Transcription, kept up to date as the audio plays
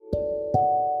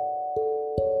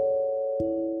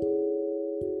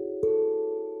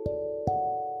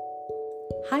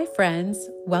friends,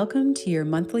 welcome to your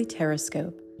monthly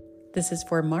Tarotscope. This is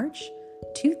for March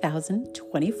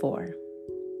 2024.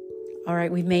 All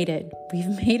right, we've made it. We've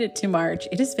made it to March.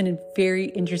 It has been a very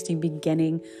interesting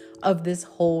beginning of this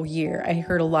whole year. I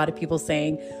heard a lot of people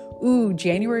saying, ooh,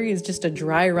 January is just a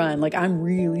dry run. Like I'm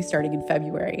really starting in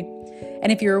February.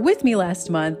 And if you were with me last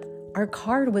month, our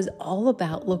card was all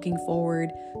about looking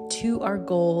forward to our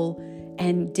goal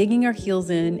and digging our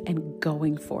heels in and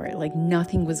going for it. Like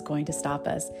nothing was going to stop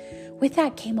us. With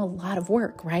that came a lot of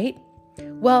work, right?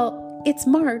 Well, it's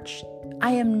March.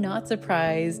 I am not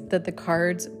surprised that the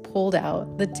cards pulled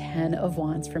out the 10 of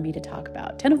Wands for me to talk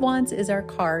about. 10 of Wands is our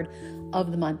card of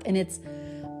the month, and it's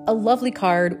a lovely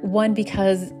card. One,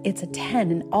 because it's a 10,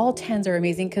 and all 10s are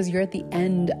amazing because you're at the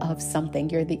end of something.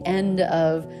 You're at the end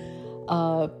of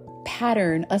a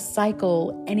pattern, a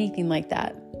cycle, anything like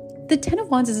that. The 10 of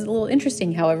Wands is a little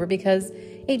interesting, however, because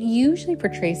it usually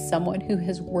portrays someone who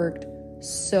has worked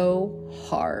so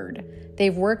hard.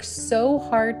 They've worked so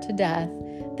hard to death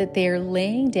that they're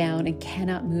laying down and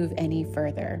cannot move any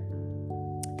further.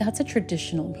 That's a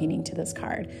traditional meaning to this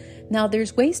card. Now,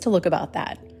 there's ways to look about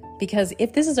that, because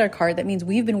if this is our card, that means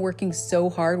we've been working so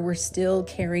hard, we're still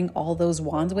carrying all those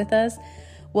wands with us.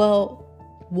 Well,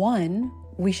 one,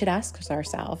 we should ask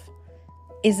ourselves,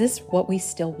 is this what we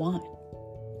still want?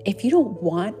 If you don't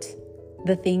want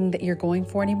the thing that you're going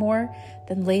for anymore,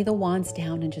 then lay the wands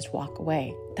down and just walk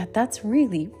away. That's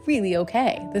really, really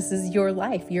okay. This is your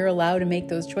life. You're allowed to make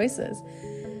those choices.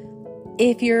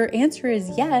 If your answer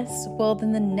is yes, well,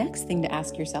 then the next thing to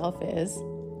ask yourself is,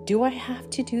 do I have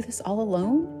to do this all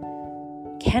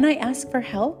alone? Can I ask for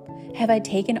help? Have I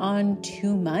taken on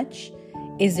too much?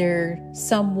 Is there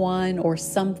someone or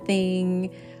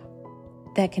something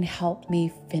that can help me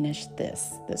finish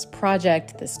this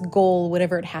project, this goal,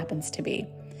 whatever it happens to be?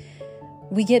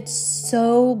 We get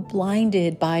so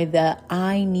blinded by the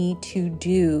I need to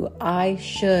do, I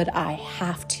should, I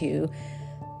have to,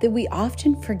 that we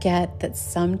often forget that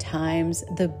sometimes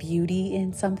the beauty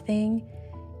in something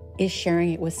is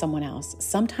sharing it with someone else.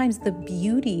 Sometimes the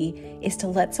beauty is to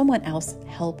let someone else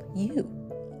help you.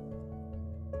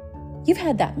 You've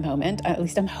had that moment, at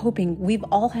least I'm hoping we've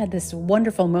all had this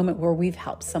wonderful moment where we've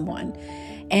helped someone.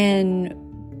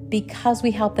 And because we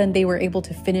helped them, they were able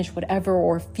to finish whatever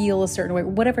or feel a certain way,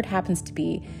 whatever it happens to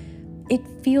be. It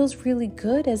feels really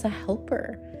good as a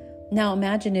helper. Now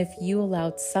imagine if you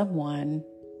allowed someone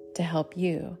to help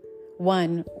you.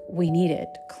 One, we need it.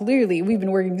 Clearly, we've been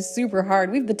working super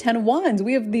hard. We have the 10 of Wands.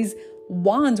 We have these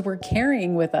wands we're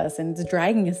carrying with us and it's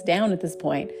dragging us down at this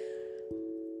point.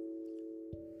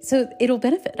 So it'll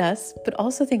benefit us, but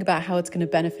also think about how it's going to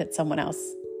benefit someone else.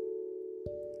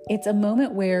 It's a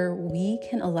moment where we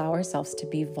can allow ourselves to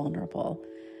be vulnerable.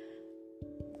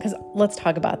 Because let's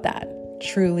talk about that.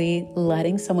 Truly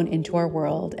letting someone into our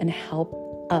world and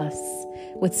help us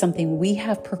with something we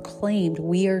have proclaimed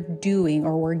we are doing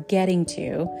or we're getting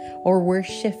to or we're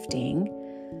shifting,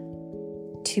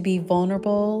 to be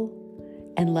vulnerable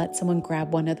and let someone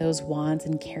grab one of those wands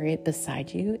and carry it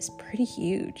beside you is pretty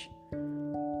huge.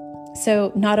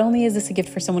 So not only is this a gift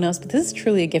for someone else, but this is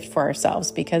truly a gift for ourselves,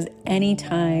 because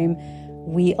anytime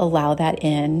we allow that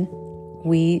in,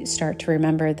 we start to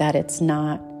remember that it's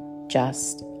not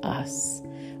just us.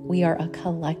 We are a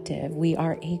collective. We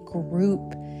are a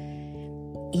group.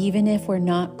 Even if we're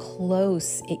not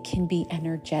close, it can be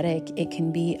energetic. It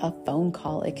can be a phone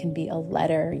call. It can be a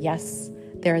letter. Yes,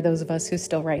 there are those of us who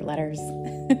still write letters.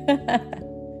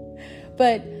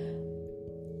 But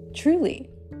truly,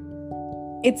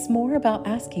 it's more about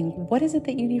asking, what is it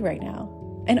that you need right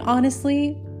now? And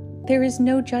honestly, there is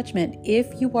no judgment.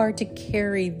 If you are to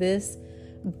carry this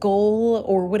goal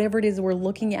or whatever it is we're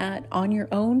looking at on your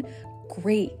own,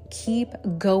 great, keep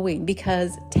going,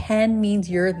 because 10 means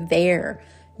you're there.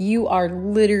 You are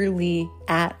literally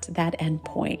at that end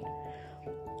point.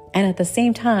 And at the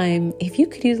same time, if you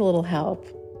could use a little help,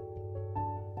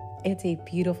 it's a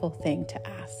beautiful thing to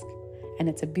ask. And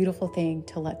it's a beautiful thing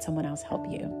to let someone else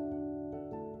help you.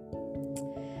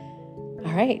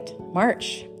 All right,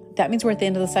 March. That means we're at the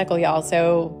end of the cycle, y'all.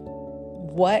 So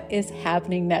what is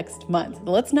happening next month?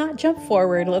 Let's not jump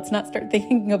forward. Let's not start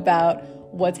thinking about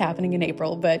what's happening in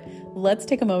April, but let's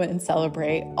take a moment and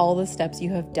celebrate all the steps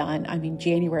you have done. I mean,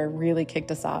 January really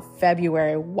kicked us off.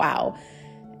 February, wow.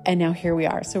 And now here we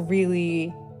are. So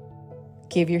really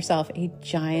give yourself a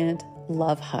giant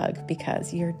love hug,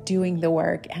 because you're doing the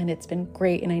work and it's been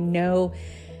great. And I know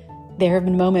there have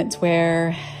been moments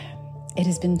where it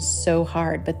has been so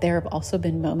hard, but there have also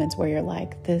been moments where you're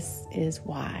like, this is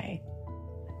why.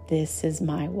 This is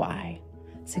my why.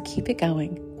 So keep it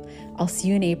going. I'll see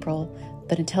you in April.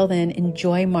 But until then,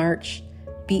 enjoy March.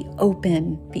 Be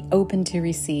open to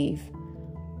receive,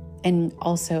 and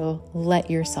also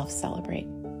let yourself celebrate.